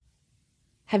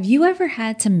Have you ever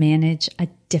had to manage a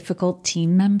difficult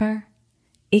team member?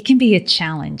 It can be a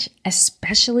challenge,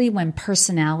 especially when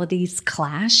personalities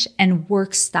clash and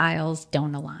work styles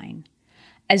don't align.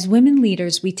 As women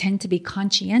leaders, we tend to be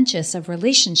conscientious of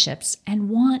relationships and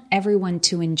want everyone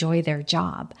to enjoy their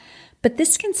job. But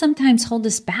this can sometimes hold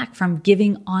us back from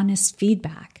giving honest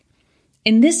feedback.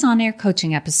 In this on-air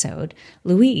coaching episode,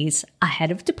 Louise, a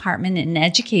head of department in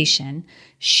education,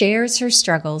 shares her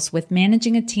struggles with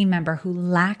managing a team member who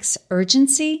lacks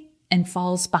urgency and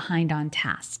falls behind on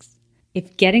tasks.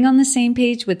 If getting on the same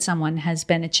page with someone has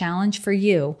been a challenge for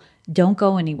you, don't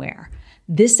go anywhere.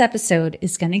 This episode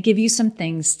is going to give you some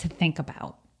things to think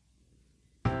about.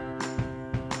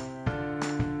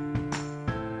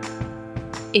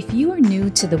 If you are new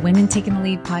to the Women Taking the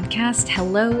Lead podcast,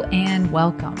 hello and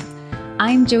welcome.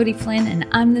 I'm Jody Flynn, and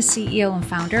I'm the CEO and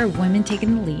founder of Women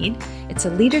Taking the Lead. It's a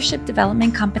leadership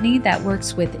development company that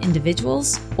works with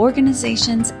individuals,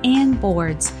 organizations, and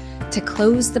boards to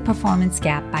close the performance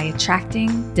gap by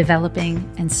attracting, developing,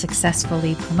 and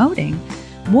successfully promoting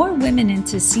more women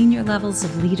into senior levels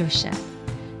of leadership.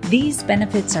 These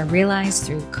benefits are realized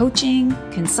through coaching,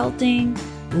 consulting,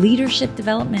 leadership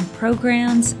development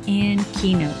programs, and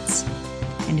keynotes.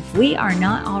 And if we are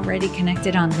not already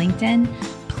connected on LinkedIn,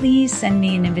 please send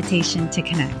me an invitation to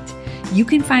connect. You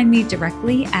can find me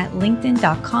directly at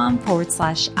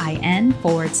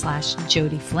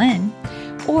linkedin.com/in/Jody Flynn,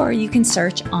 or you can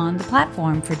search on the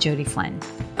platform for Jody Flynn.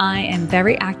 I am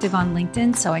very active on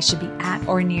LinkedIn, so I should be at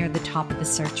or near the top of the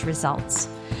search results.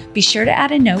 Be sure to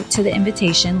add a note to the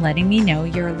invitation letting me know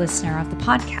you're a listener of the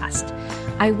podcast.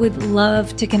 I would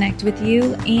love to connect with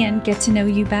you and get to know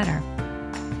you better.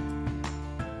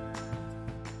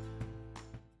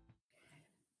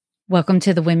 Welcome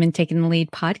to the Women Taking the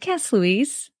Lead podcast,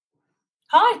 Louise.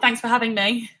 Hi, thanks for having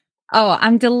me. Oh,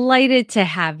 I'm delighted to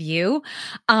have you.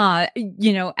 As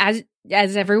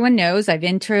everyone knows, I've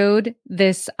introed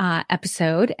this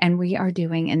episode, and we are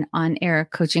doing an on-air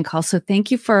coaching call. So thank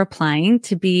you for applying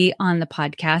to be on the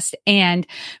podcast. And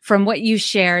from what you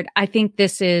shared, I think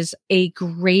this is a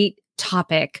great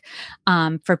topic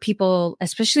for people,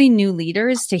 especially new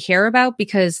leaders, to hear about,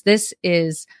 because this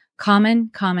is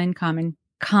common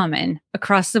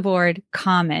across the board,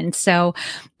 common. So,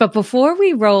 but before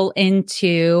we roll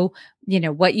into,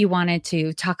 what you wanted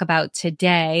to talk about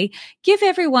today, give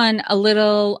everyone a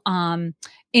little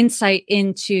insight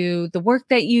into the work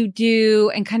that you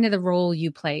do and kind of the role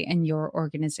you play in your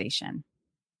organization.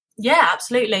 Yeah,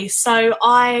 absolutely. So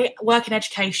I work in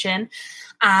education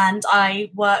and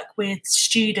I work with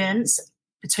students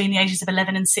between the ages of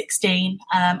 11 and 16.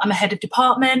 I'm a head of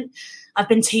department. I've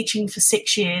been teaching for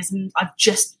 6 years and I've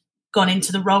just gone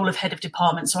into the role of head of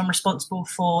department. So I'm responsible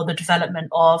for the development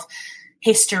of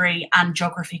history and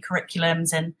geography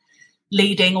curriculums and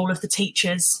leading all of the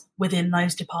teachers within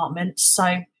those departments.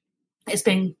 So it's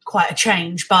been quite a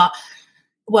change, but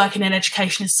working in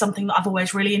education is something that I've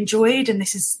always really enjoyed. And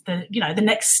this is the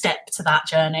next step to that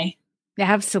journey.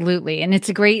 Absolutely. And it's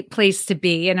a great place to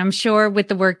be. And I'm sure with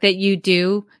the work that you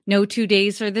do, no 2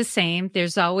 days are the same.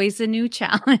 There's always a new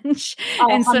challenge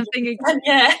and something,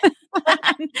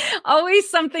 always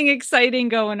something exciting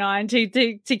going on to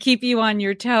keep you on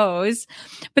your toes.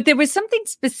 But there was something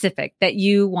specific that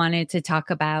you wanted to talk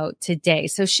about today.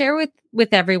 So share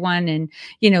with everyone and,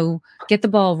 get the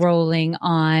ball rolling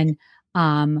on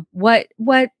what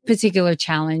particular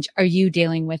challenge are you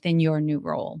dealing with in your new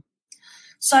role?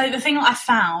 So the thing that I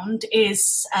found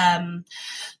is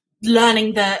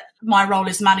learning that my role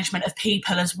is management of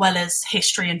people as well as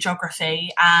history and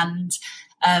geography. And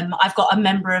I've got a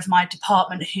member of my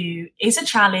department who is a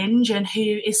challenge and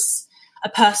who is a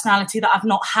personality that I've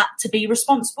not had to be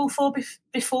responsible for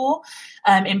before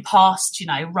in past,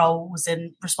 roles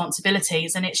and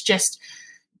responsibilities. And it's just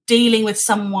dealing with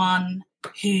someone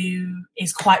who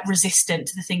is quite resistant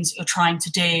to the things that you're trying to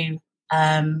do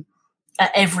at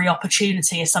every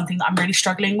opportunity is something that I'm really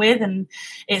struggling with, and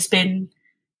it's been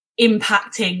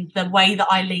impacting the way that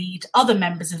I lead other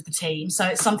members of the team. So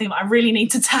it's something that I really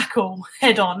need to tackle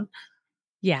head on.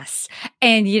 Yes.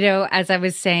 And, as I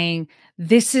was saying,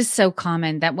 this is so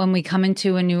common that when we come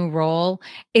into a new role,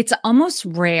 it's almost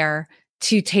rare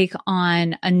to take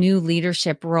on a new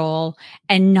leadership role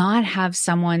and not have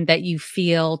someone that you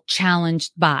feel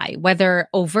challenged by, whether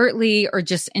overtly or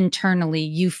just internally.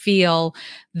 You feel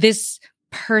this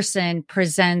person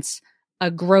presents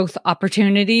a growth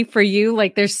opportunity for you.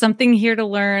 Like there's something here to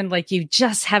learn. Like you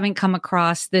just haven't come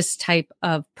across this type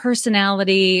of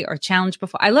personality or challenge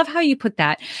before. I love how you put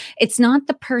that. It's not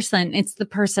the person, it's the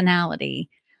personality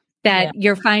that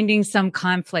you're finding some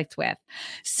conflict with.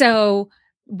 So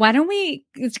why don't we,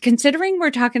 considering we're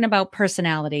talking about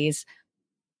personalities,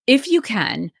 if you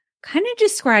can, kind of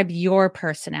describe your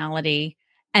personality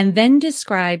and then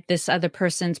describe this other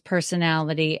person's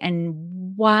personality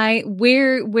and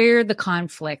where the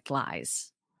conflict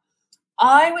lies.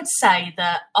 I would say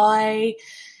that I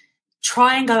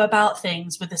try and go about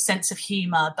things with a sense of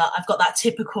humour, but I've got that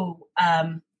typical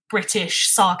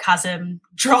British sarcasm,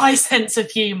 dry sense of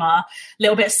humour, a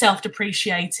little bit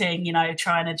self-depreciating,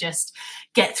 trying to just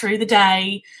get through the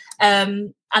day.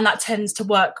 And that tends to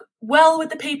work well with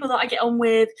the people that I get on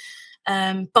with.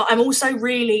 But I'm also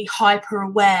really hyper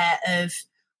aware of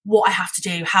what I have to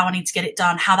do, how I need to get it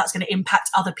done, how that's going to impact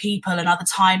other people and other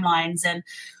timelines. And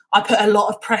I put a lot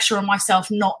of pressure on myself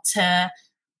not to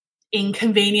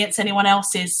inconvenience anyone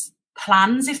else's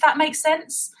plans, if that makes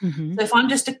sense. Mm-hmm. So if I'm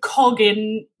just a cog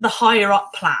in the higher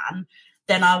up plan,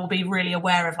 then I will be really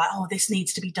aware of this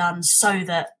needs to be done so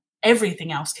that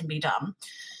everything else can be done.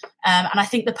 And I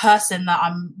think the person that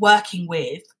I'm working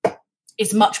with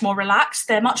is much more relaxed.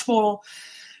 They're much more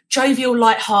jovial,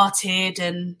 lighthearted,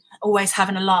 and always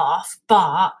having a laugh,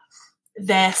 but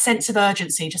their sense of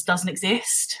urgency just doesn't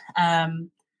exist.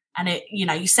 And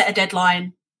you set a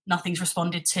deadline, nothing's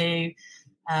responded to.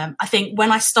 I think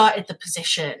when I started the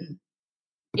position,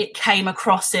 it came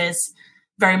across as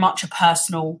very much a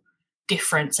personal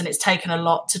difference, and it's taken a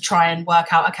lot to try and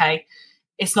work out, okay,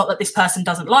 it's not that this person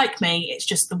doesn't like me, it's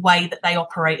just the way that they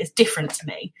operate is different to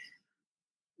me.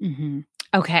 Mm-hmm.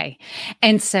 Okay.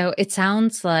 And so it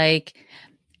sounds like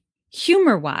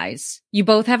humor-wise, you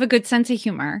both have a good sense of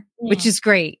humor, which is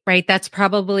great, right? That's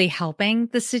probably helping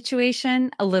the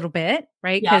situation a little bit,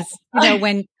 right? Because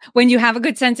when you have a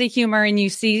good sense of humor and you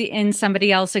see in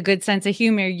somebody else a good sense of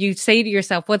humor, you say to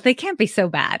yourself, well, they can't be so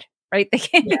bad, right? They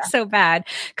can't be so bad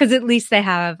because at least they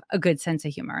have a good sense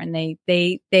of humor and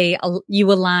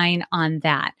you align on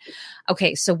that.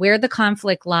 Okay. So where the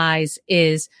conflict lies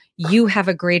is you have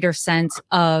a greater sense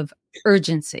of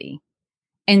urgency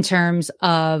in terms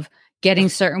of getting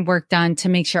certain work done to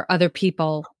make sure other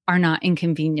people are not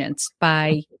inconvenienced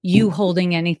by you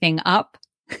holding anything up.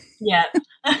 Yeah.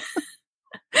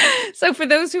 So for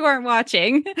those who aren't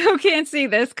watching, who can't see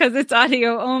this because it's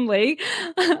audio only,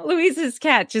 Louise's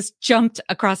cat just jumped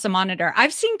across the monitor.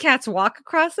 I've seen cats walk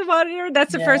across the monitor.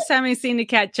 That's the first time I've seen a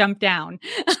cat jump down.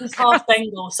 She's half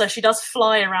Bengal, so she does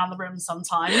fly around the room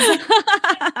sometimes.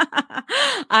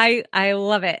 I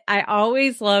love it. I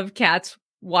always love cats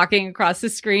walking across the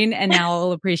screen, and now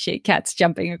I'll appreciate cats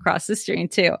jumping across the screen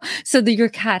too. So your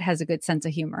cat has a good sense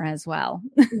of humor as well.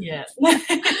 Yeah.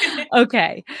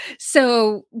 Okay.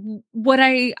 So what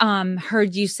I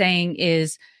heard you saying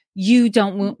is you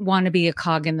don't want to be a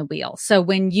cog in the wheel. So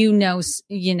when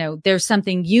there's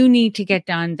something you need to get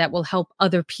done that will help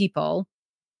other people,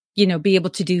 be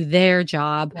able to do their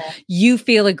job, you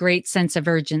feel a great sense of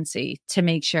urgency to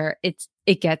make sure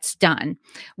it gets done.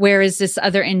 Whereas this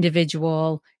other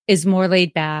individual is more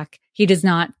laid back. He does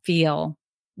not feel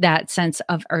that sense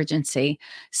of urgency.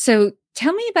 So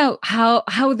tell me about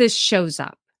how this shows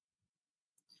up.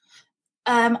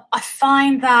 I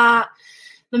find that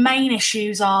the main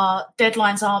issues are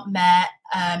deadlines aren't met.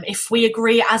 If we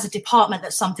agree as a department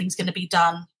that something's going to be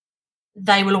done,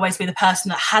 they will always be the person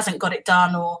that hasn't got it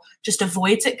done or just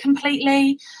avoids it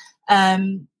completely.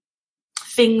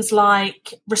 Things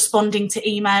like responding to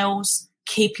emails,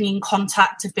 keeping in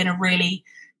contact have been a really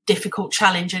difficult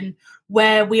challenge. And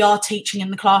where we are teaching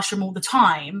in the classroom all the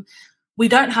time, we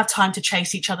don't have time to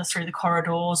chase each other through the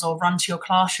corridors or run to your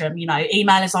classroom.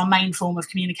 Email is our main form of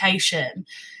communication.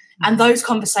 And those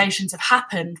conversations have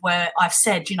happened where I've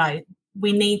said,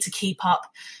 we need to keep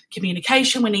up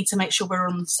communication. We need to make sure we're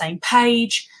on the same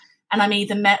page. And I'm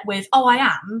either met with, oh, I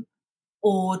am,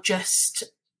 or just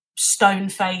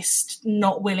stone-faced,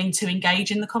 not willing to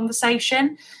engage in the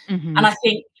conversation. Mm-hmm. And I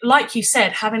think, like you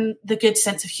said, having the good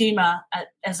sense of humour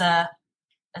as a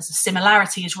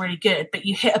similarity is really good, but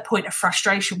you hit a point of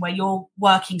frustration where you're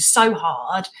working so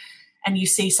hard and you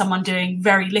see someone doing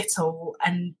very little,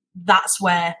 and that's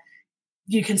where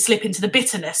you can slip into the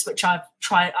bitterness, which I've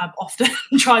often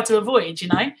tried to avoid,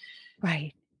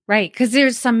 Right. Because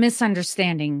there's some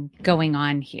misunderstanding going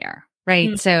on here,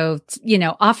 right? Mm. So,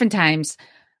 oftentimes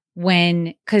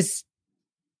because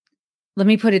let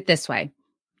me put it this way.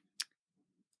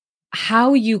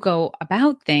 How you go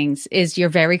about things is you're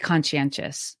very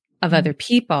conscientious of other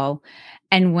people.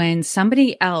 And when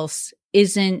somebody else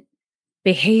isn't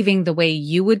behaving the way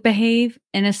you would behave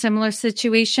in a similar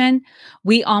situation,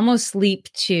 we almost leap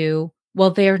to,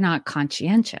 well, they're not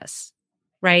conscientious,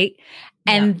 right?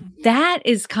 Yeah. And that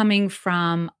is coming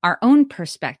from our own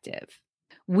perspective.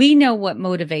 We know what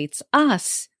motivates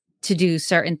us to do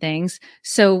certain things.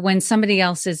 So when somebody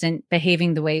else isn't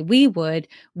behaving the way we would,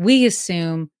 we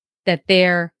assume that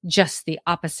they're just the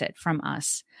opposite from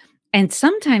us. And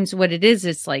sometimes what it is,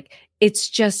 it's like,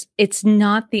 it's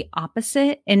not the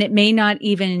opposite. And it may not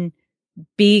even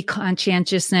be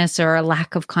conscientiousness or a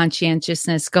lack of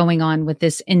conscientiousness going on with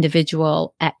this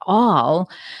individual at all.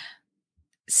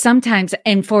 Sometimes,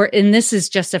 and this is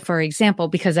just a for example,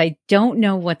 because I don't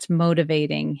know what's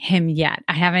motivating him yet.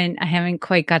 I haven't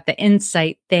quite got the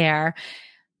insight there.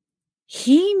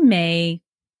 He may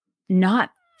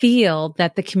not feel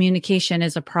that the communication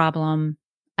is a problem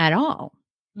at all,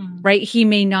 right? He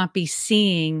may not be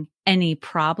seeing any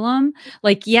problem.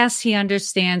 Like, yes, he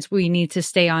understands we need to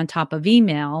stay on top of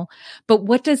email, but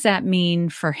what does that mean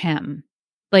for him?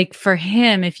 Like for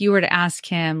him, if you were to ask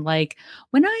him, like,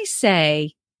 when I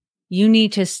say you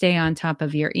need to stay on top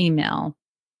of your email,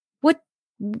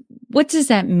 what does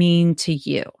that mean to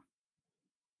you?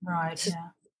 Right. Yeah.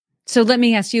 So let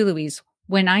me ask you, Louise,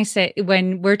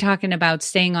 when we're talking about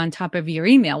staying on top of your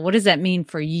email, what does that mean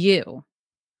for you?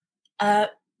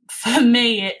 For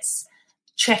me, it's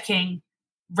checking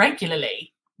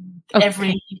regularly,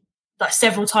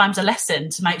 several times a lesson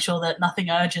to make sure that nothing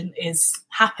urgent is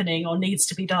happening or needs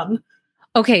to be done.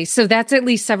 Okay. So that's at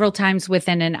least several times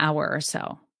within an hour or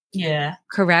so. Yeah.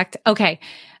 Correct. Okay.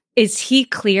 Is he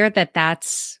clear that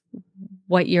that's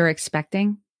what you're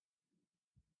expecting?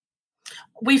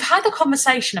 We've had a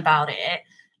conversation about it,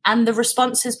 and the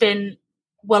response has been,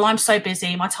 well, I'm so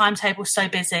busy. My timetable's so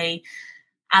busy.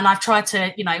 And I've tried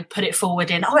to, put it forward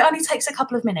in, it only takes a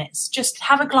couple of minutes. Just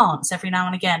have a glance every now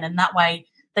and again. And that way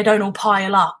they don't all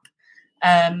pile up.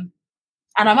 And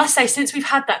I must say, since we've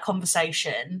had that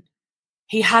conversation,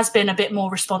 he has been a bit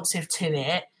more responsive to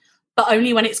it, but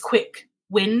only when it's quick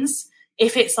wins.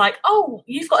 If it's like, oh,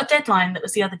 you've got a deadline that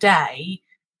was the other day.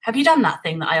 Have you done that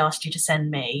thing that I asked you to send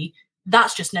me?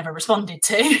 That's just never responded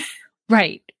to.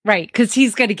 Right. Because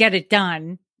he's going to get it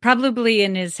done. Probably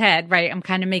in his head, right? I'm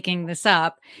kind of making this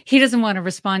up. He doesn't want to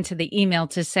respond to the email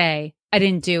to say, I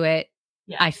didn't do it.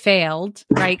 Yeah. I failed,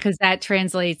 right? Because that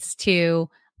translates to,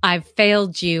 I've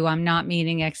failed you. I'm not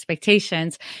meeting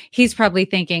expectations. He's probably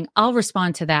thinking, I'll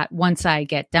respond to that once I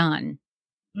get done.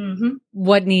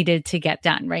 What needed to get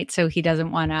done, right? So he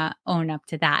doesn't want to own up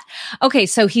to that. Okay.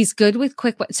 So he's good with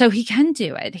so he can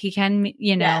do it. He can,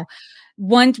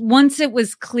 once it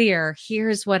was clear,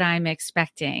 here's what I'm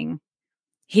expecting.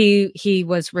 He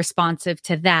was responsive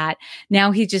to that.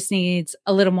 Now he just needs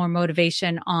a little more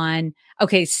motivation on,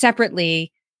 okay,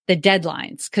 separately, the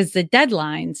deadlines, because the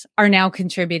deadlines are now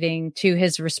contributing to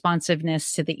his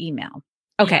responsiveness to the email.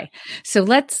 Okay. Yeah. So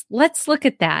let's look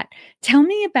at that. Tell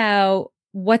me about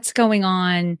what's going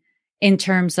on in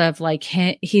terms of like,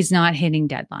 he's not hitting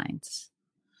deadlines.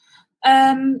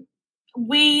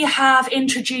 We have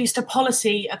introduced a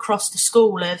policy across the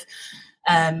school of,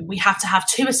 we have to have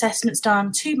 2 assessments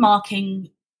done, 2 marking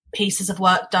pieces of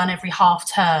work done every half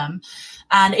term.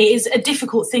 And it is a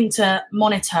difficult thing to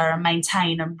monitor and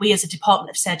maintain. And we as a department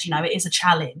have said, it is a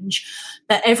challenge.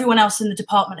 But everyone else in the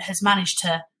department has managed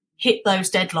to hit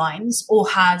those deadlines or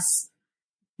has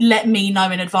let me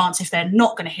know in advance if they're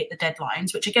not going to hit the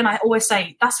deadlines, which again, I always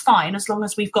say that's fine as long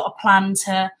as we've got a plan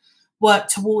to work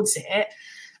towards it.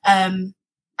 And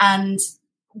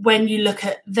when you look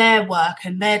at their work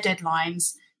and their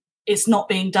deadlines, it's not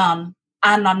being done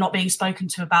and I'm not being spoken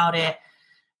to about it.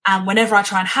 And whenever I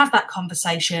try and have that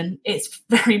conversation, it's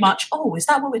very much, oh, is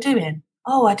that what we're doing?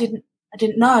 Oh, I didn't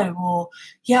know. Or,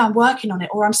 yeah, I'm working on it.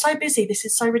 Or I'm so busy. This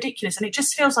is so ridiculous. And it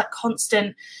just feels like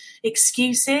constant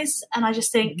excuses. And I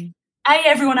just think,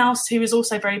 everyone else who is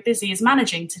also very busy is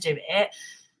managing to do it.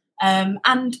 And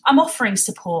I'm offering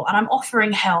support and I'm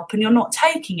offering help and you're not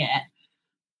taking it.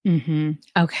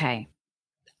 Okay.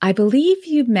 I believe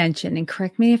you mentioned, and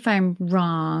correct me if I'm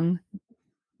wrong,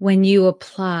 when you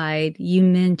applied, you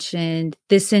mentioned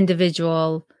this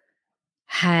individual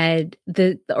had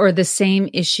the same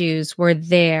issues were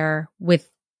there with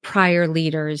prior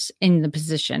leaders in the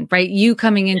position, right? You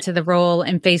coming into the role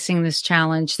and facing this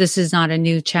challenge, this is not a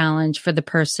new challenge for the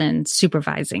person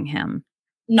supervising him.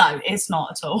 No, it's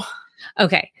not at all.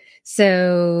 Okay.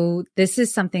 So this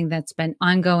is something that's been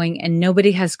ongoing and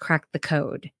nobody has cracked the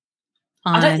code.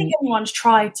 I don't think anyone's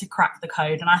tried to crack the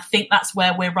code. And I think that's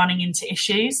where we're running into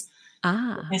issues.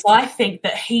 Because I think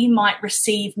that he might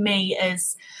receive me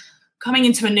as coming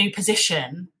into a new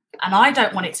position. And I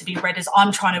don't want it to be read as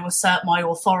I'm trying to assert my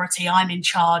authority. I'm in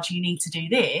charge. You need to do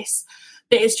this.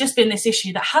 But it's just been this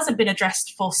issue that hasn't been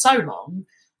addressed for so long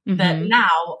that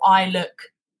now I look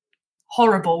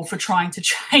horrible for trying to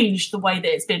change the way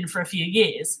that it's been for a few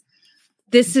years.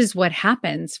 this is what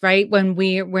happens, right? When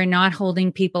we're not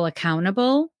holding people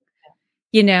accountable,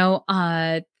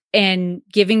 and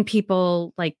giving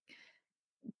people like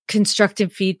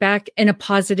constructive feedback in a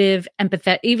positive,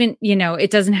 empathetic, even,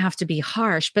 it doesn't have to be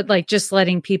harsh, but like just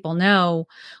letting people know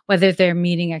whether they're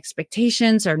meeting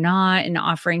expectations or not and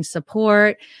offering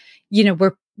support,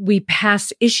 we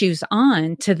pass issues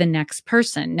on to the next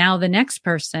person. Now the next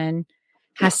person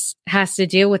has to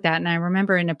deal with that. And I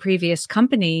remember in a previous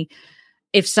company,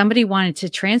 if somebody wanted to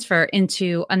transfer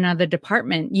into another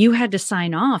department, you had to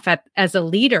sign off as a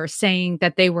leader saying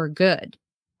that they were good.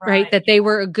 Right. That they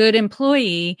were a good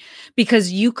employee,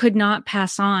 because you could not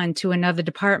pass on to another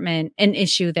department an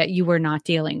issue that you were not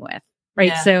dealing with. Right.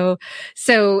 Yeah.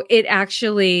 So it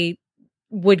actually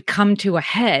would come to a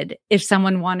head if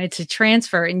someone wanted to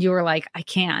transfer and you were like, I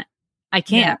can't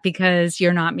because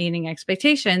you're not meeting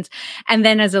expectations. And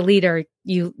then as a leader,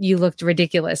 you looked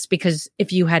ridiculous, because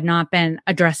if you had not been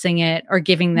addressing it or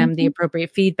giving them the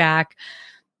appropriate feedback,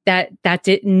 that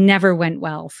never went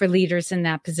well for leaders in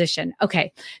that position.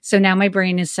 Okay. So now my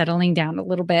brain is settling down a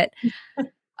little bit.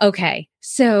 Okay.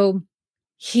 So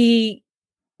he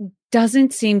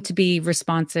doesn't seem to be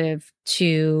responsive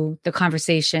to the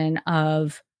conversation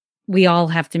of, we all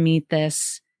have to meet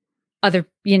this other,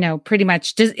 pretty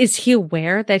much. Is he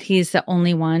aware that he's the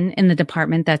only one in the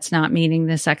department that's not meeting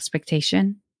this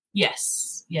expectation?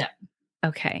 Yes. Yeah.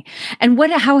 Okay. And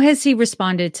how has he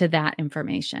responded to that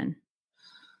information?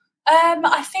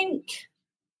 I think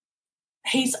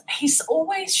he's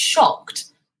always shocked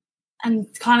and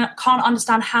kind of can't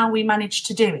understand how we manage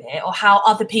to do it or how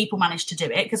other people manage to do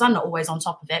it, because I'm not always on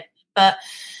top of it. But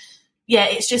yeah,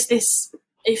 it's just this,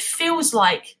 it feels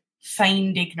like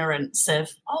feigned ignorance of,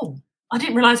 oh, I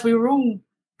didn't realize we were all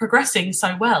progressing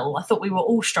so well. I thought we were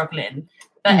all struggling.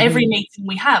 But every meeting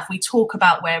we have, we talk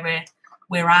about where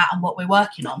we're at and what we're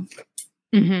working on.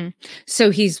 Mm-hmm.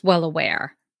 So he's well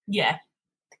aware. Yeah.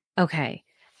 Okay.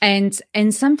 And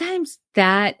sometimes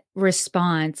that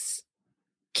response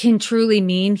can truly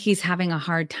mean he's having a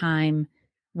hard time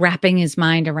wrapping his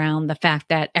mind around the fact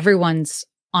that everyone's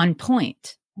on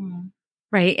point.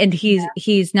 Right. And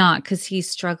he's not, because he's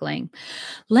struggling.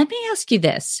 Let me ask you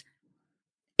this.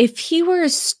 If he were a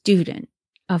student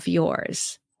of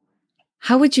yours,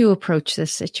 how would you approach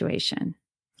this situation?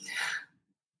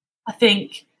 I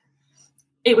think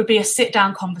it would be a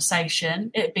sit-down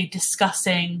conversation. It would be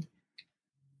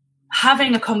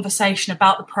having a conversation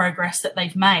about the progress that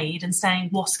they've made and saying,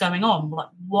 what's going on? Like,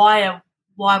 why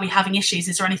are we having issues?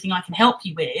 Is there anything I can help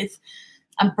you with?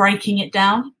 And breaking it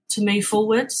down to move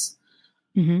forwards.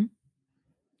 Mm-hmm.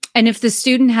 And if the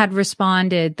student had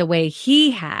responded the way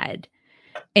he had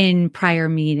in prior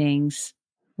meetings,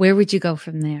 where would you go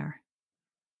from there?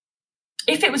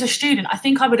 If it was a student, I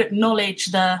think I would acknowledge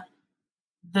the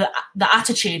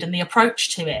attitude and the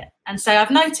approach to it and say,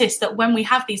 I've noticed that when we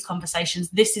have these conversations,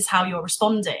 this is how you're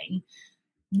responding.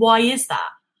 Why is that?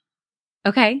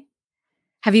 Okay.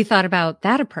 Have you thought about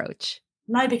that approach?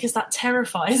 No, because that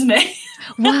terrifies me.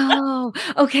 Wow.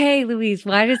 Okay, Louise,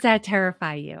 why does that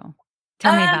terrify you?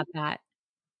 Tell me about that.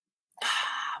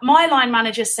 My line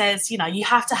manager says, you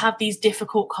have to have these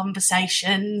difficult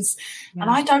conversations, and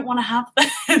I don't want to have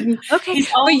them. Okay.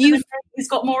 He's older, he's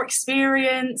got more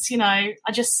experience, I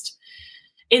just,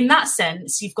 in that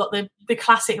sense, you've got the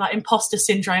classic like imposter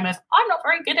syndrome of, I'm not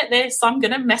very good at this, I'm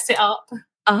going to mess it up.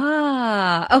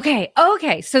 Ah, okay.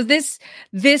 Okay. So this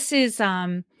is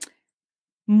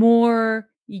more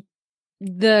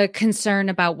the concern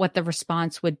about what the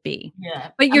response would be.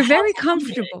 Yeah. But you're very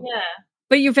comfortable. Yeah.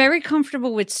 But you're very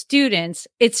comfortable with students.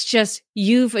 It's just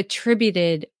you've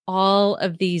attributed all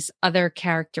of these other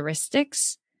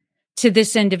characteristics to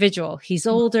this individual. He's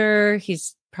older.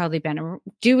 He's probably been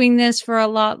doing this for a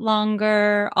lot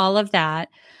longer, all of that.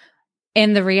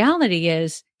 And the reality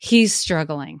is he's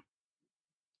struggling.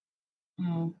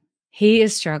 He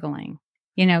is struggling,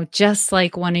 just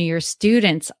like one of your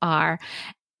students are.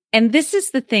 And this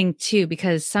is the thing too,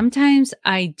 because sometimes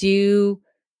I do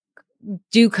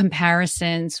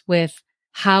comparisons with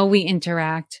how we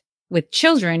interact with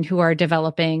children who are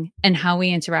developing and how we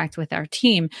interact with our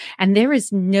team. And there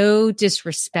is no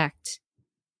disrespect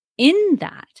in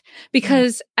that,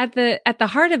 because at the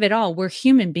heart of it all, we're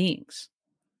human beings.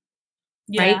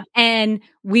 Yeah. Right. And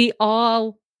we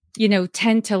all,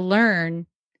 tend to learn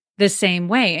the same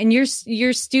way. And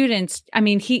your students, I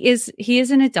mean, he is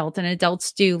an adult, and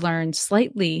adults do learn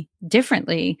slightly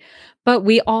differently, but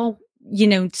we all,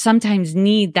 sometimes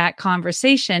need that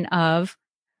conversation of,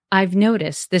 I've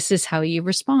noticed this is how you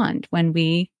respond when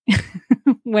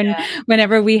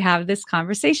whenever we have this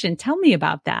conversation. Tell me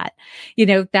about that.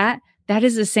 That that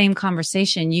is the same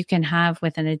conversation you can have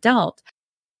with an adult.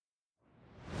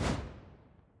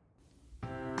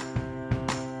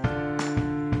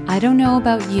 I don't know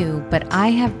about you, but I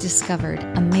have discovered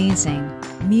amazing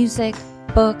music,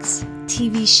 books,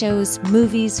 TV shows,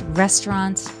 movies,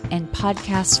 restaurants, and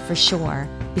podcasts for sure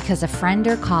because a friend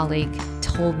or colleague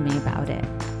told me about it.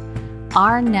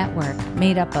 Our network,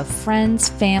 made up of friends,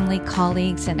 family,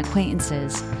 colleagues, and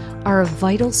acquaintances, are a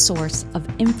vital source of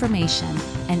information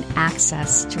and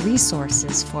access to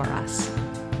resources for us.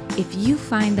 If you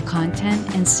find the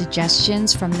content and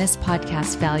suggestions from this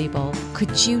podcast valuable,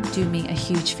 could you do me a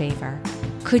huge favor?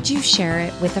 Could you share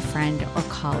it with a friend or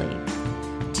colleague?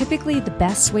 Typically, the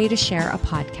best way to share a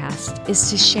podcast is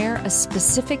to share a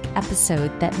specific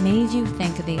episode that made you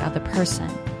think of the other person.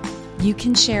 You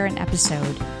can share an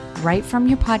episode right from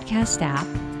your podcast app,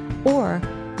 or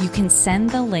you can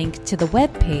send the link to the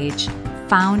webpage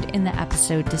found in the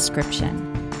episode description.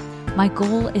 My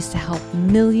goal is to help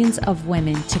millions of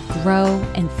women to grow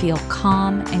and feel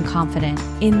calm and confident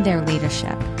in their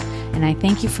leadership. And I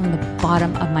thank you from the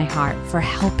bottom of my heart for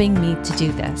helping me to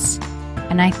do this.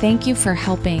 And I thank you for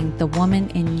helping the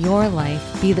woman in your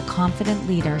life be the confident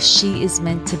leader she is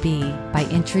meant to be by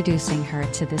introducing her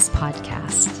to this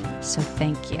podcast. So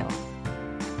thank you.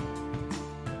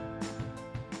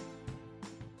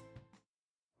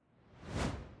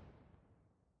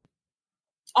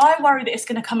 I worry that it's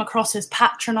going to come across as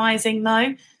patronizing,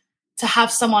 though, to have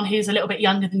someone who's a little bit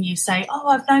younger than you say, oh,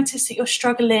 I've noticed that you're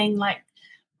struggling. Like,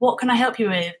 what can I help you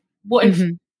with? What if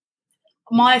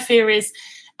my fear is,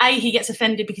 A, he gets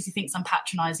offended because he thinks I'm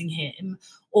patronizing him,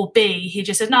 or B, he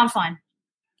just says, no, I'm fine.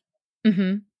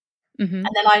 And then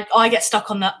I get stuck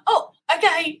on the, oh,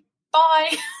 okay,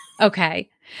 bye. Okay.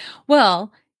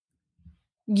 Well,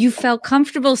 you felt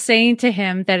comfortable saying to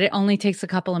him that it only takes a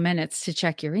couple of minutes to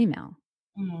check your email.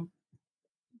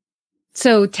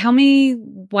 So tell me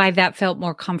why that felt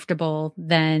more comfortable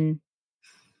than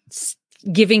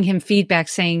giving him feedback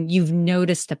saying you've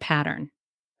noticed a pattern.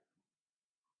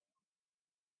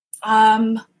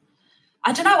 I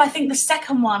don't know. I think the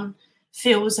second one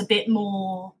feels a bit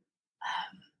more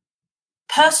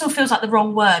personal, feels like the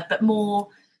wrong word, but more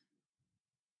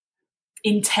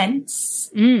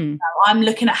intense. I'm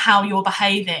looking at how you're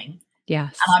behaving.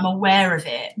 Yes. And I'm aware of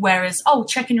it. Whereas,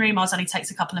 checking your emails only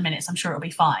takes a couple of minutes. I'm sure it'll be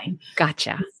fine.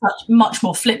 Gotcha. It's much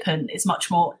more flippant. It's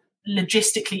much more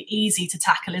logistically easy to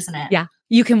tackle, isn't it? Yeah.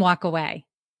 You can walk away.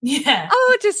 Yeah.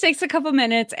 Oh, it just takes a couple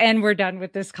minutes and we're done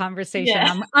with this conversation.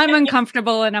 Yeah. I'm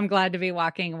uncomfortable and I'm glad to be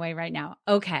walking away right now.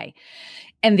 Okay.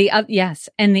 And the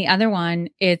other one,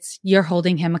 it's you're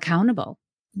holding him accountable.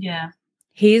 Yeah.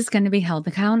 He's going to be held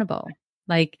accountable.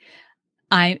 Like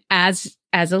as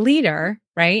a leader,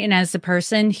 right? And as the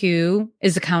person who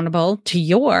is accountable to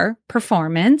your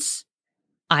performance,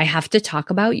 I have to talk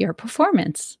about your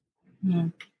performance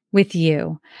with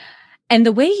you. And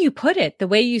the way you put it, the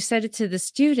way you said it to the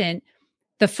student,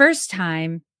 the first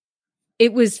time,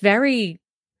 it was very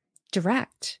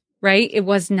direct, right? It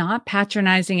was not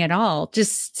patronizing at all.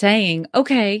 Just saying,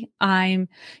 okay,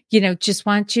 just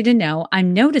want you to know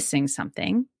I'm noticing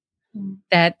something,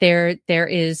 that there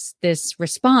is this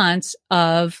response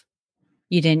of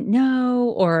you didn't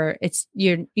know, or it's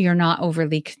you're not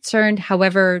overly concerned.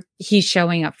 However, he's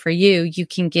showing up for you. You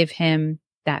can give him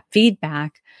that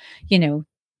feedback,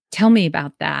 tell me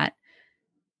about that.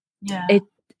 Yeah.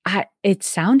 It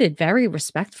sounded very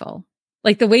respectful.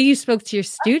 Like the way you spoke to your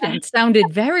students sounded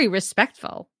very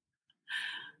respectful.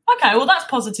 Okay, well, that's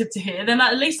positive to hear. Then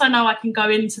at least I know I can go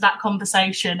into that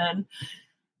conversation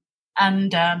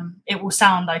and it will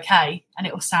sound okay, and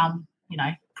it will sound,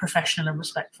 professional and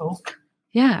respectful.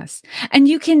 Yes. And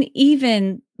you can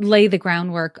even lay the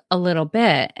groundwork a little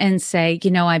bit and say,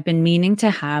 I've been meaning to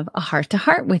have a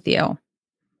heart-to-heart with you.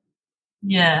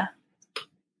 Yeah.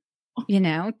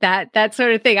 That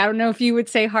sort of thing. I don't know if you would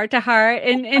say heart-to-heart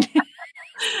and yeah.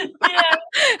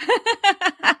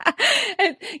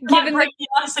 Given break the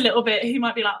ice a little bit, he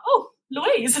might be like, oh,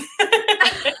 Louise.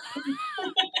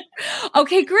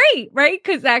 Okay, great, right?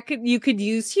 Because you could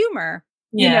use humor.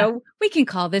 Yeah. We can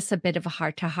call this a bit of a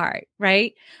heart-to-heart,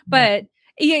 right? But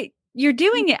you're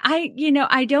doing it.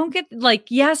 I don't get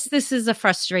yes, this is a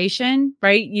frustration,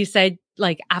 right? You said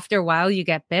after a while you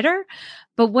get bitter,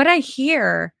 but what I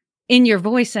hear in your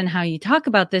voice and how you talk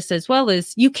about this as well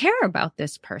is you care about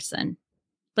this person.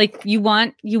 You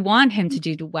want him to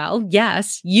do well.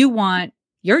 Yes, you want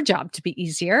your job to be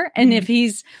easier. And if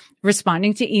he's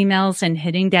responding to emails and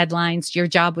hitting deadlines, your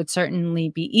job would certainly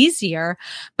be easier.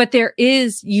 But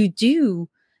you do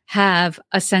have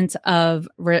a sense of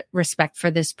respect for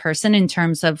this person in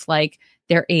terms of like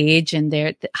their age and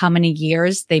their how many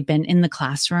years they've been in the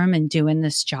classroom and doing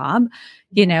this job,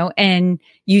 you know, and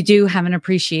you do have an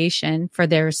appreciation for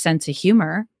their sense of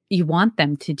humor. You want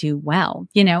them to do well,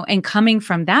 you know, and coming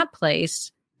from that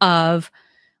place of,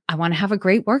 I want to have a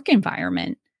great work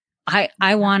environment.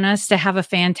 I want us to have a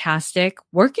fantastic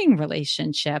working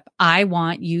relationship. I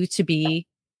want you to be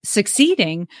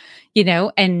succeeding, you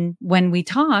know, and when we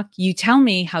talk, you tell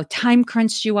me how time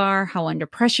crunched you are, how under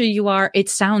pressure you are. It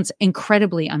sounds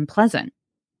incredibly unpleasant.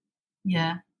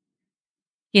 Yeah.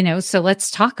 You know, so let's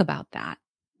talk about that,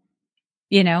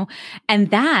 you know,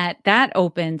 and that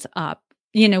opens up,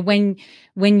 you know, when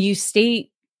you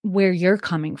state where you're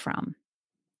coming from,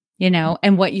 you know,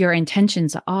 and what your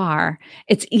intentions are,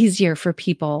 it's easier for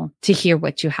people to hear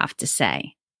what you have to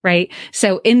say. Right.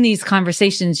 So in these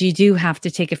conversations, you do have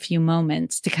to take a few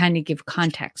moments to kind of give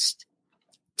context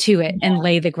to it and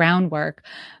lay the groundwork.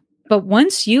 But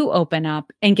once you open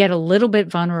up and get a little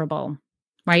bit vulnerable,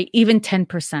 right? Even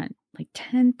 10%, like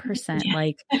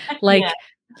 10%,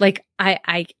 like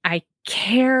I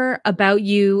care about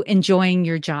you enjoying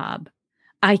your job.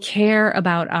 I care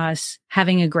about us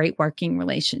having a great working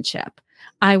relationship.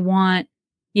 I want,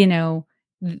 you know,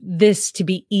 this to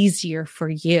be easier for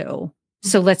you.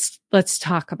 So let's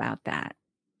talk about that.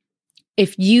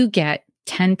 If you get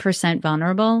 10%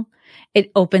 vulnerable,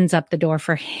 it opens up the door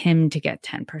for him to get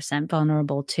 10%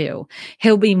 vulnerable too.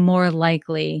 He'll be more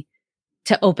likely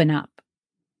to open up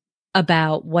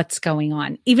about what's going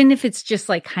on, even if it's just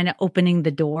like kind of opening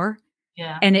the door.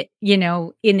 Yeah. And it, you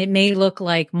know, and it may look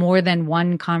like more than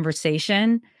one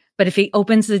conversation, but if he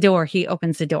opens the door, he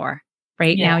opens the door.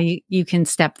 Right now, you can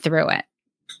step through it.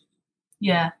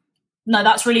 Yeah. No,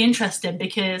 that's really interesting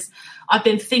because I've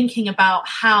been thinking about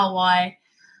how I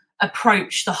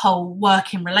approach the whole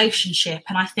working relationship.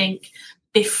 And I think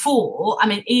before, I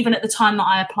mean, even at the time that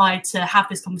I applied to have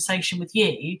this conversation with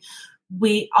you,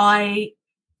 I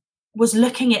was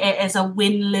looking at it as a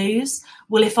win-lose.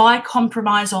 Well, if I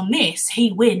compromise on this,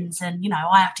 he wins and, you know,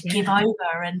 I have to give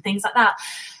over and things like that.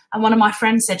 And one of my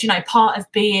friends said, you know, part of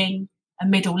being a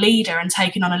middle leader and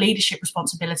taking on a leadership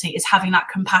responsibility is having that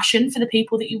compassion for the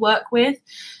people that you work with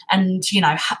and, you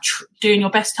know, doing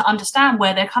your best to understand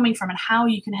where they're coming from and how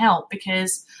you can help,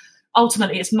 because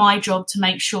ultimately it's my job to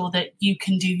make sure that you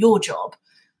can do your job.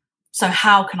 So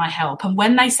how can I help? And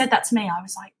when they said that to me, I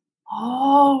was like,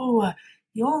 oh,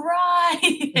 you're right.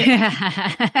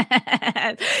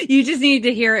 You just need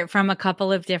to hear it from a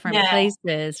couple of different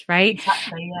places, right?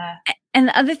 Exactly, yeah. And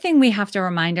the other thing we have to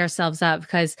remind ourselves of,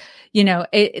 because, you know,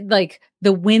 it like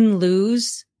the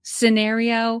win-lose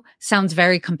scenario sounds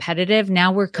very competitive.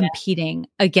 Now we're competing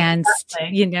against,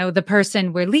 you know, the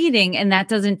person we're leading, and that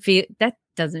doesn't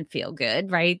feel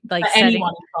good, right? Like for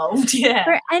anyone involved,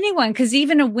 for anyone, because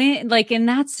even a win, like in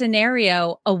that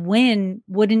scenario, a win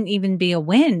wouldn't even be a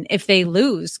win if they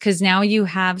lose, because now you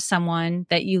have someone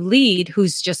that you lead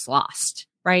who's just lost,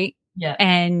 right? Yeah.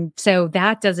 And so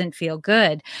that doesn't feel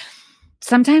good.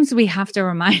 Sometimes we have to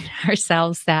remind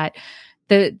ourselves that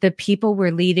the people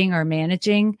we're leading or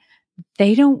managing,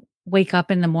 they don't wake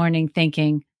up in the morning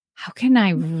thinking, how can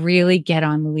I really get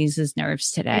on Louise's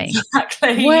nerves today?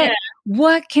 Exactly.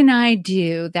 What can I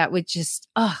do that would just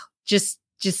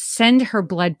send her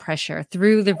blood pressure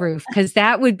through the roof? Because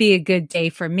that would be a good day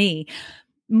for me.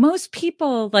 Most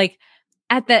people, like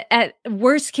at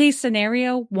worst case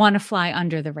scenario, want to fly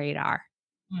under the radar,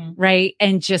 right?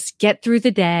 And just get through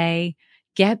the day,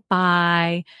 get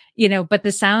by, you know, but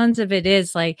the sounds of it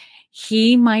is like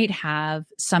he might have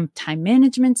some time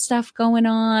management stuff going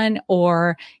on,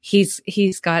 or he's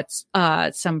got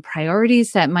some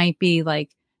priorities that might be like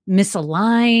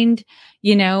misaligned,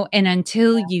 you know, and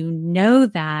until you know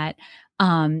that,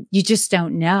 you just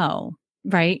don't know,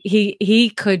 right? He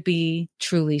could be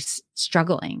truly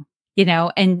struggling, you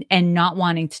know, and not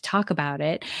wanting to talk about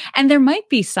it. And there might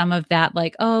be some of that,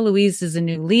 like, oh, Louise is a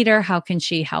new leader. How can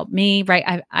she help me?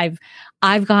 Right.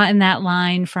 I've gotten that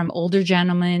line from older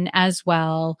gentlemen as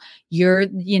well. You're,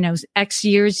 you know, X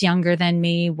years younger than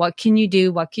me. What can you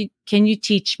do? What can you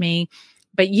teach me?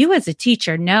 But you as a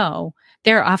teacher know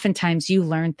there are oftentimes you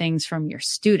learn things from your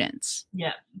students.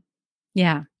 Yeah.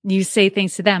 Yeah. You say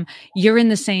things to them. You're in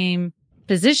the same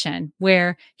position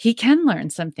where he can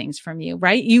learn some things from you,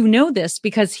 right? You know this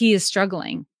because he is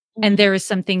struggling and there is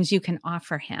some things you can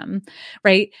offer him,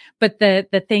 right? But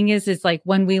the thing is like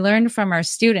when we learn from our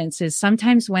students is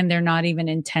sometimes when they're not even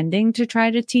intending to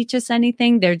try to teach us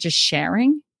anything, they're just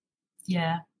sharing.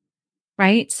 Yeah.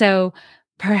 Right. So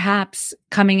perhaps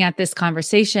coming at this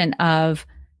conversation of,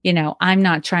 you know, I'm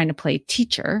not trying to play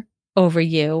teacher. over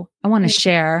you. I want to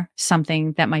share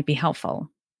something that might be helpful.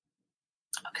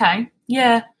 Okay.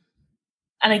 Yeah.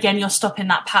 And again, you're stopping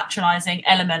that patronizing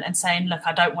element and saying, look,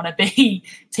 I don't want to be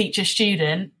teacher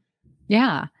student.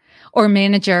 Yeah. Or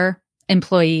manager,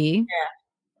 employee.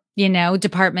 Yeah.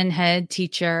 Department head,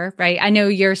 teacher, right? I know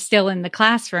you're still in the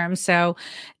classroom. So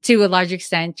to a large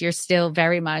extent, you're still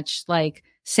very much like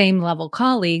same level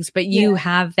colleagues, but you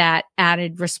have that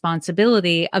added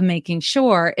responsibility of making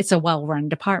sure it's a well-run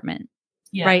department.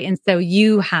 Yeah. Right. And so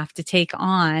you have to take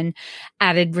on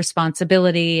added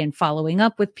responsibility and following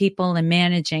up with people and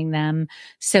managing them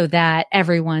so that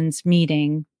everyone's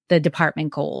meeting the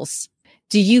department goals.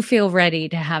 Do you feel ready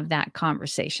to have that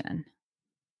conversation?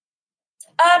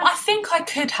 I think I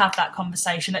could have that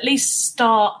conversation, at least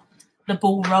start the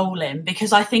ball rolling,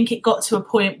 because I think it got to a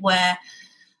point where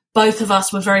both of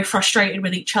us were very frustrated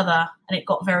with each other and it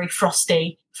got very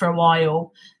frosty for a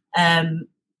while. And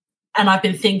I've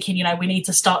been thinking, we need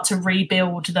to start to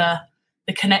rebuild the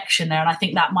connection there. And I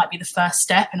think that might be the first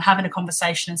step, and having a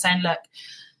conversation and saying, look,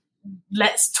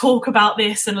 let's talk about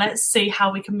this and let's see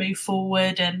how we can move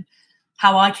forward and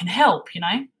how I can help,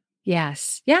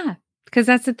 Yes. Yeah. Because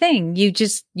that's the thing.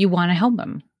 You want to help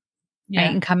them. Yeah.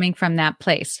 Right? And coming from that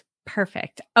place.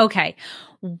 Perfect. Okay.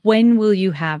 When will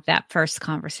you have that first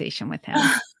conversation with him?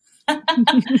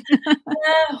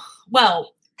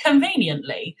 Well,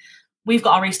 conveniently, we've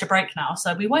got our Easter break now,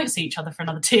 so we won't see each other for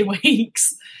another 2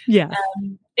 weeks. Yeah.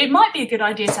 It might be a good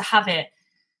idea to have it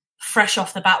fresh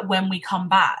off the bat when we come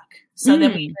back. So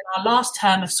then we're in our last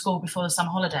term of school before the summer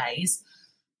holidays,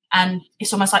 and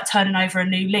it's almost like turning over a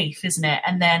new leaf, isn't it?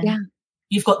 And then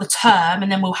you've got the term, and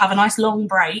then we'll have a nice long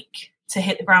break to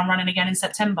hit the ground running again in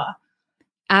September.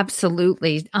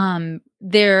 Absolutely.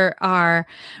 There are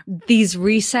these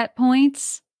reset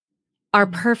points are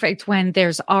perfect when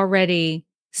there's already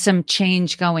some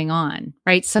change going on,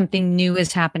 right? Something new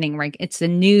is happening, right? It's the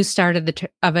new start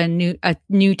of a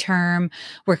new term.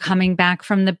 We're coming back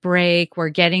from the break. We're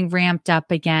getting ramped up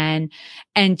again,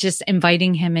 and just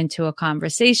inviting him into a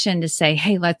conversation to say,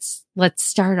 hey, let's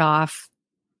start off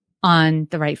on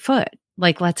the right foot.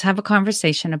 Like, let's have a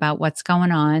conversation about what's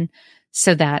going on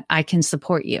so that I can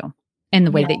support you in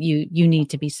the way that you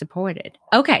need to be supported.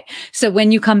 Okay. So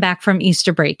when you come back from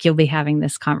Easter break, you'll be having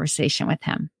this conversation with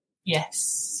him.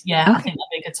 Yes. Yeah. Okay. I think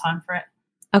that'd be a good time for it.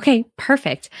 Okay.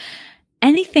 Perfect.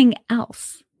 Anything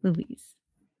else, Louise?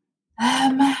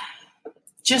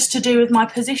 Just to do with my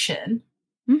position.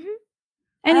 Mm-hmm.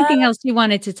 Anything else you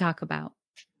wanted to talk about?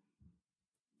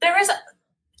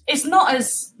 It's not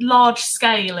as large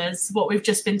scale as what we've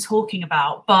just been talking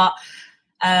about, but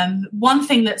one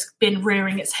thing that's been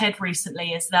rearing its head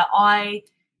recently is that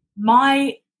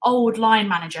my old line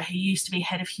manager, who used to be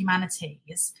head of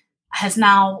humanities, has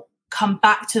now come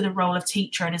back to the role of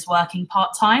teacher and is working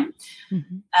part-time.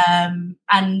 Mm-hmm.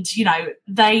 And,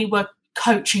 they were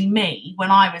coaching me when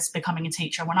I was becoming a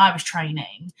teacher, when I was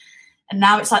training. And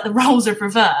now it's like the roles have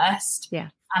reversed. Yeah.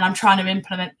 And I'm trying to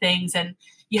implement things. And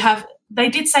they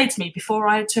did say to me before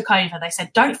I took over, they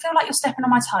said, don't feel like you're stepping on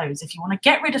my toes. If you want to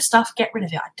get rid of stuff, get rid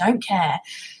of it. I don't care.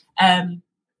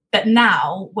 But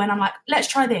now when I'm like, let's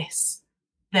try this,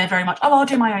 they're very much, I'll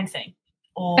do my own thing.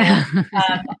 Or I'm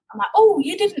like, oh,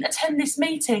 you didn't attend this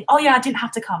meeting. Oh, yeah, I didn't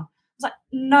have to come. I was like,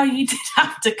 no, you did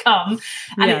have to come.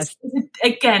 And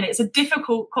it's a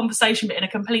difficult conversation, but in a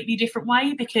completely different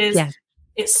way, because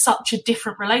it's such a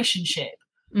different relationship.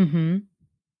 Mm-hmm. And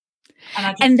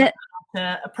I just have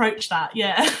to approach that.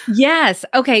 Yeah. Yes.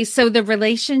 Okay. So the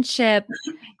relationship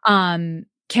can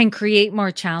create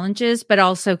more challenges, but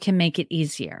also can make it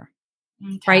easier.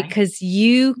 Okay. Right? Because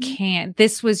you can't,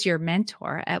 this was your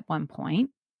mentor at one point.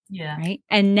 Yeah. Right.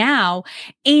 And now,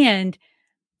 and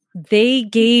they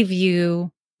gave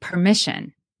you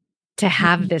permission to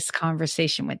have this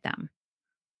conversation with them,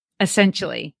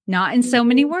 essentially, not in so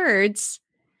many words,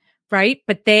 right?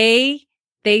 But they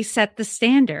set the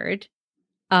standard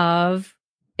of,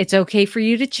 it's okay for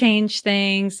you to change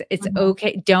things. It's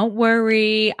okay. Don't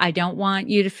worry. I don't want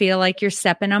you to feel like you're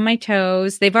stepping on my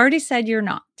toes. They've already said you're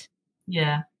not.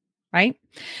 Yeah. Right.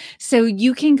 So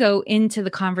you can go into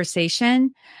the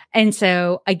conversation. And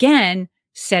so again,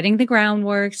 setting the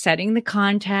groundwork, setting the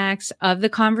context of the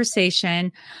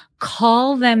conversation,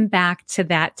 call them back to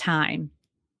that time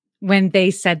when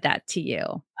they said that to you.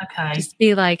 Okay. Just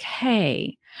be like,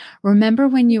 hey, remember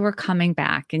when you were coming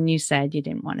back and you said you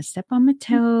didn't want to step on my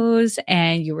toes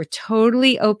and you were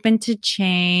totally open to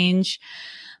change?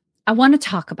 I want to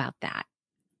talk about that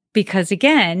because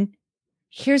again,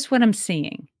 here's what I'm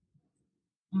seeing.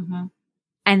 Mm-hmm.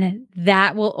 And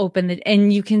that will open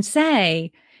and you can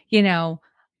say,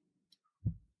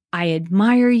 I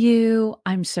admire you.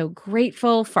 I'm so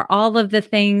grateful for all of the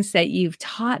things that you've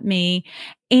taught me.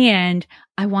 And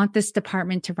I want this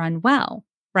department to run well,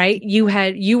 right?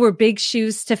 You were big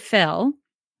shoes to fill.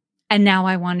 And now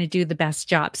I want to do the best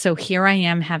job. So here I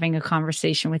am having a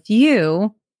conversation with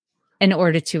you in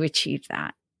order to achieve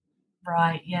that.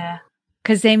 Right. Yeah.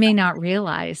 Because they may not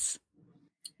realize.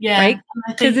 Yeah. Right? And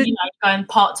I think, going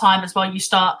part-time as well, you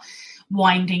start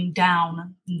winding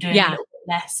down and doing a little bit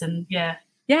less. And yeah.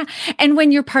 And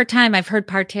when you're part-time, I've heard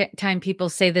part-time people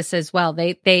say this as well.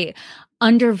 They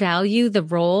undervalue the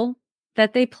role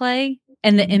that they play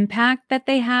and the impact that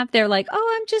they have. They're like,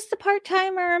 oh, I'm just a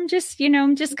part-timer. I'm just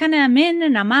kind of, I'm in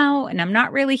and I'm out and I'm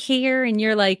not really here. And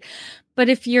you're like, but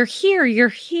if you're here, you're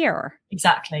here.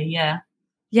 Exactly. Yeah.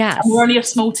 Yes. And we're only a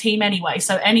small team anyway.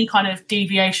 So any kind of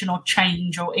deviation or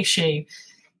change or issue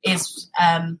is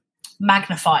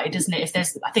magnified, isn't it?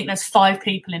 I think there's 5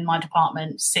 people in my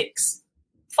department,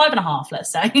 5.5,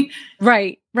 let's say.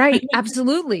 Right.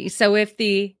 Absolutely. So if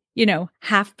the,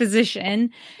 half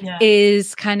position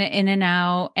is kind of in and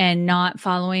out and not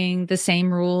following the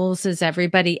same rules as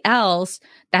everybody else,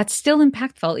 that's still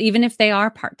impactful, even if they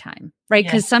are part-time, right?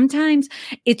 Because sometimes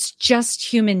it's just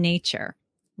human nature,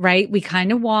 right? We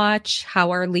kind of watch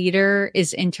how our leader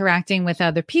is interacting with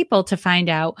other people to find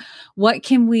out what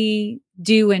can we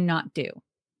do and not do.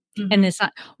 And it's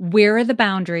not, where are the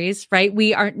boundaries, right?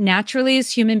 We are naturally,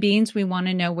 as human beings, we want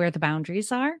to know where the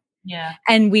boundaries are. Yeah.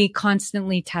 And we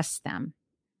constantly test them.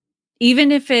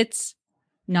 Even if it's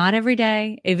not every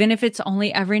day, even if it's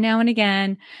only every now and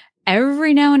again,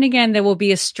 there will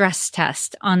be a stress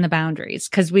test on the boundaries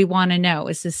because we want to know,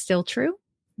 is this still true?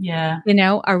 Yeah.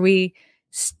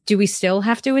 Do we still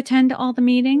have to attend all the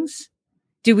meetings?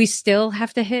 Do we still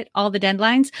have to hit all the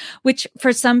deadlines? Which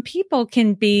for some people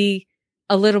can be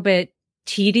a little bit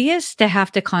tedious to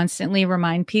have to constantly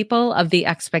remind people of the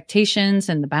expectations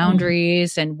and the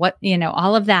boundaries and what,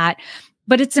 all of that.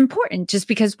 But it's important just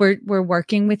because we're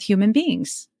working with human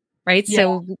beings, right? Yeah.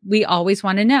 So we always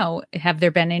want to know, have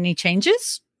there been any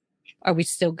changes? Are we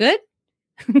still good?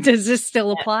 Does this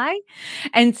still apply?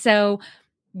 And so,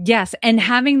 yes. And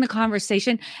having the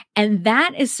conversation, and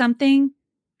that is something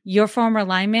your former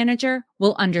line manager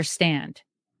will understand.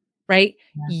 Right?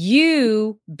 Yeah.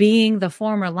 You being the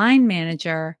former line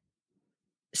manager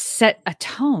set a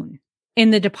tone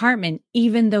in the department,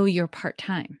 even though you're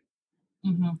part-time.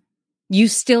 You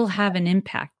still have an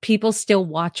impact. People still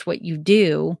watch what you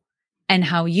do and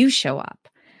how you show up.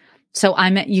 So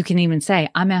you can even say,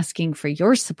 I'm asking for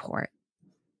your support.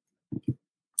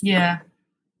 Yeah.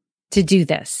 To do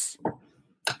this.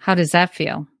 How does that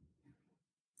feel?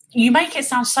 You make it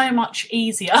sound so much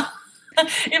easier.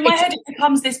 In my head, it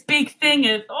becomes this big thing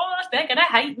of, they're going to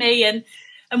hate me. And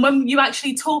when you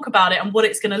actually talk about it and what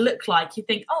it's going to look like, you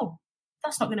think,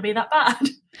 that's not going to be that bad.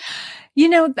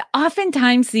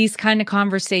 Oftentimes these kind of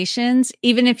conversations,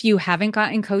 even if you haven't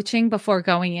gotten coaching before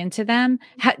going into them,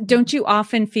 don't you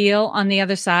often feel on the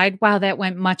other side, wow, that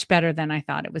went much better than I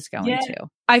thought it was going to.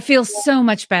 I feel so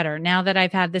much better now that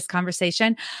I've had this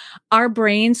conversation. Our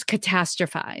brains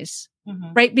catastrophize.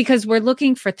 Right? Because we're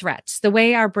looking for threats. The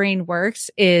way our brain works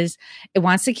is it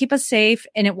wants to keep us safe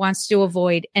and it wants to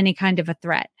avoid any kind of a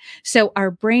threat. So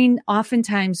our brain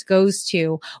oftentimes goes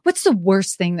to, what's the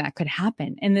worst thing that could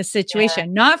happen in this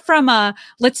situation? Not from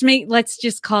let's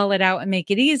just call it out and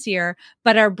make it easier,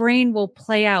 but our brain will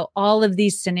play out all of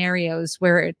these scenarios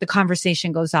where the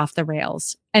conversation goes off the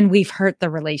rails and we've hurt the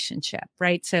relationship,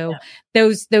 right? So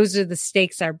those are the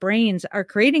stakes our brains are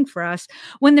creating for us,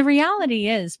 when the reality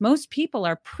is most people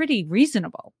are pretty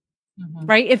reasonable,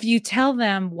 right? If you tell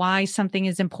them why something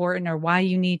is important or why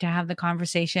you need to have the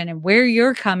conversation and where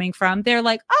you're coming from, they're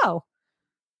like, oh,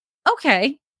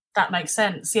 okay. That makes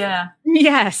sense. Yeah.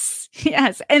 Yes.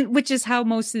 And which is how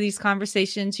most of these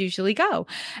conversations usually go.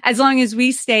 As long as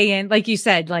we stay in, like you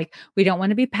said, like we don't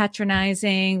want to be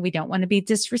patronizing. We don't want to be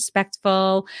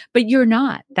disrespectful, but you're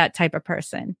not that type of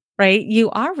person, right? You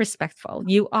are respectful.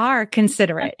 You are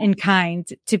considerate and kind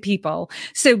to people.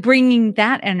 So bringing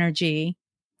that energy,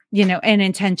 and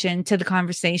intention to the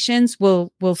conversations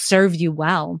will serve you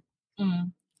well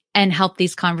and help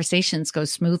these conversations go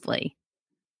smoothly.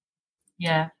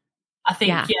 Yeah. I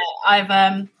think,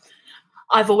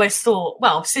 I've always thought,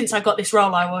 well, since I got this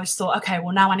role, I always thought, okay,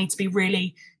 well, now I need to be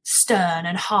really stern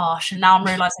and harsh. And now I'm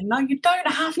realizing, no, you don't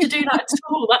have to do that at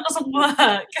all. That doesn't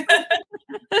work.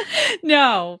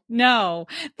 No.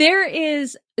 There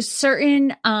is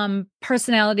certain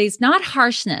personalities, not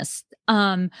harshness,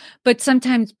 but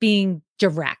sometimes being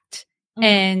direct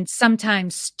and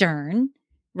sometimes stern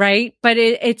right? But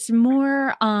it's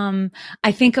more,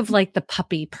 I think of like the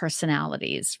puppy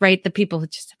personalities, right? The people who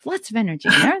just have lots of energy,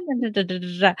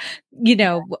 you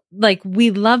know, like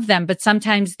we love them, but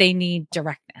sometimes they need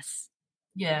directness.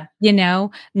 Yeah. You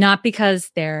know, not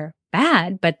because they're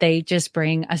bad, but they just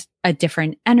bring a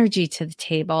different energy to the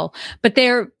table. But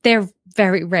they're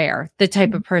very rare, the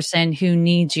type of person who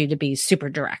needs you to be super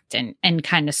direct and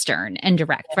kind of stern and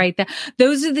direct, right?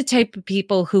 Those are the type of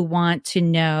people who want to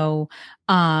know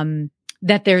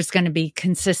that there's going to be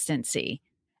consistency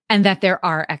and that there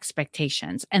are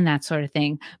expectations and that sort of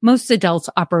thing. Most adults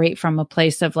operate from a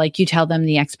place of like, you tell them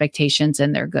the expectations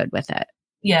and they're good with it.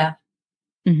 Yeah.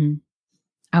 Mm-hmm.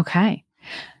 Okay.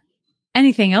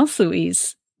 Anything else,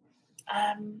 Louise?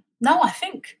 No, I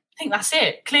think that's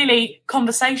it. Clearly,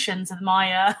 conversations are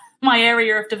my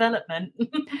area of development.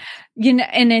 You know,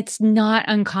 and it's not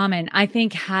uncommon. I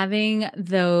think having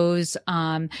those,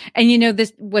 and you know,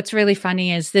 what's really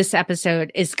funny is this episode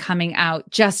is coming out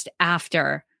just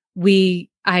after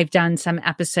I've done some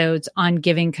episodes on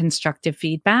giving constructive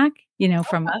feedback, you know,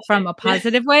 from a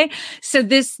positive way. So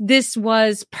this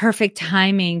was perfect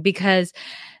timing because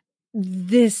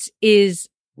this is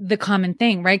the common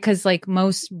thing, right? Because like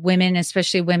most women,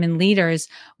 especially women leaders,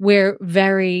 we're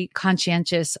very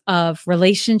conscientious of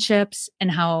relationships and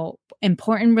how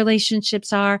important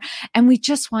relationships are. And we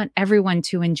just want everyone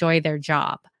to enjoy their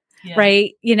job,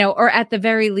 right? You know, or at the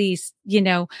very least, you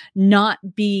know, not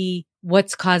be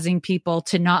what's causing people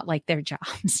to not like their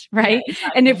jobs, right? Yeah,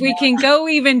 exactly. And if we can go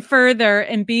even further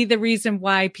and be the reason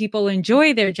why people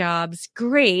enjoy their jobs,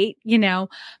 great, you know.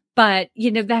 But,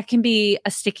 you know, that can be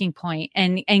a sticking point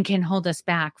and can hold us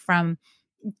back from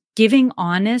giving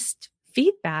honest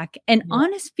feedback. And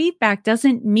honest feedback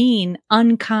doesn't mean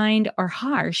unkind or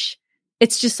harsh.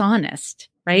 It's just honest,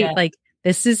 right? Yeah. Like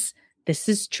this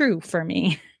is true for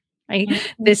me, right?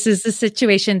 Mm-hmm. This is the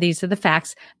situation. These are the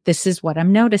facts. This is what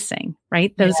I'm noticing,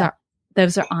 right? Those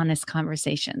are honest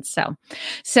conversations.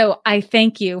 So I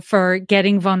thank you for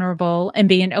getting vulnerable and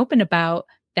being open about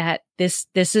that this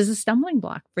is a stumbling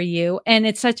block for you. And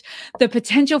it's such the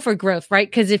potential for growth, right?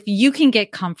 Because if you can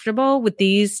get comfortable with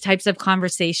these types of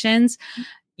conversations,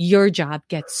 your job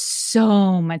gets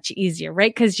so much easier,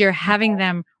 right? Because you're having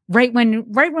them right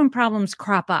when problems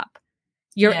crop up.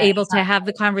 You're able to have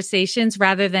the conversations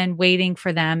rather than waiting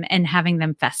for them and having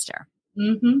them fester.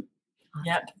 Mm-hmm.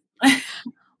 Yep.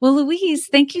 Well, Louise,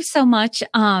 thank you so much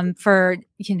for,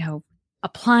 you know,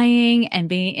 applying and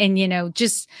being, and, you know,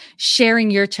 just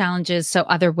sharing your challenges so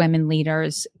other women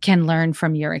leaders can learn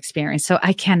from your experience. So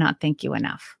I cannot thank you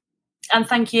enough. And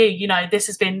thank you. You know, this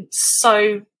has been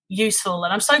so useful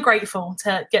and I'm so grateful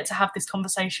to get to have this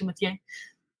conversation with you.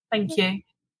 Thank you.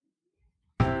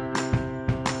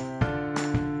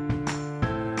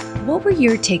 What were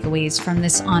your takeaways from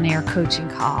this on-air coaching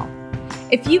call?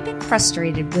 If you've been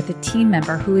frustrated with a team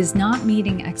member who is not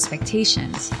meeting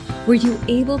expectations, were you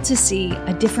able to see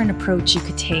a different approach you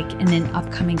could take in an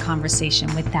upcoming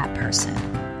conversation with that person?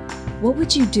 What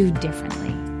would you do differently?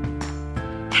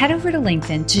 Head over to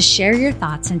LinkedIn to share your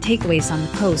thoughts and takeaways on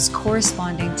the posts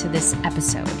corresponding to this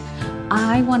episode.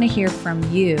 I want to hear from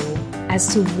you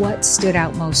as to what stood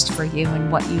out most for you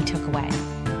and what you took away.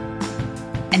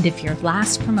 And if your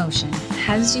last promotion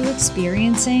has you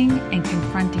experiencing and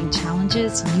confronting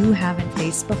challenges you haven't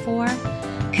faced before,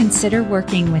 consider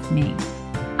working with me.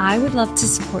 I would love to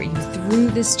support you through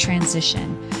this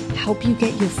transition, help you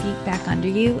get your feet back under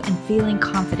you and feeling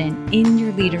confident in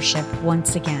your leadership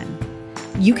once again.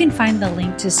 You can find the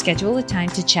link to schedule a time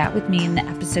to chat with me in the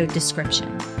episode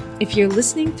description. If you're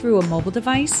listening through a mobile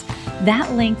device,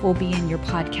 that link will be in your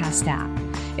podcast app.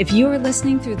 If you are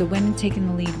listening through the Women Taking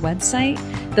the Lead website,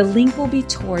 the link will be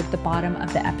toward the bottom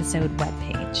of the episode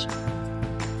webpage.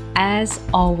 As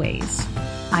always,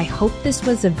 I hope this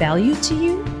was of value to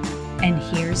you, and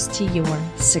here's to your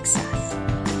success.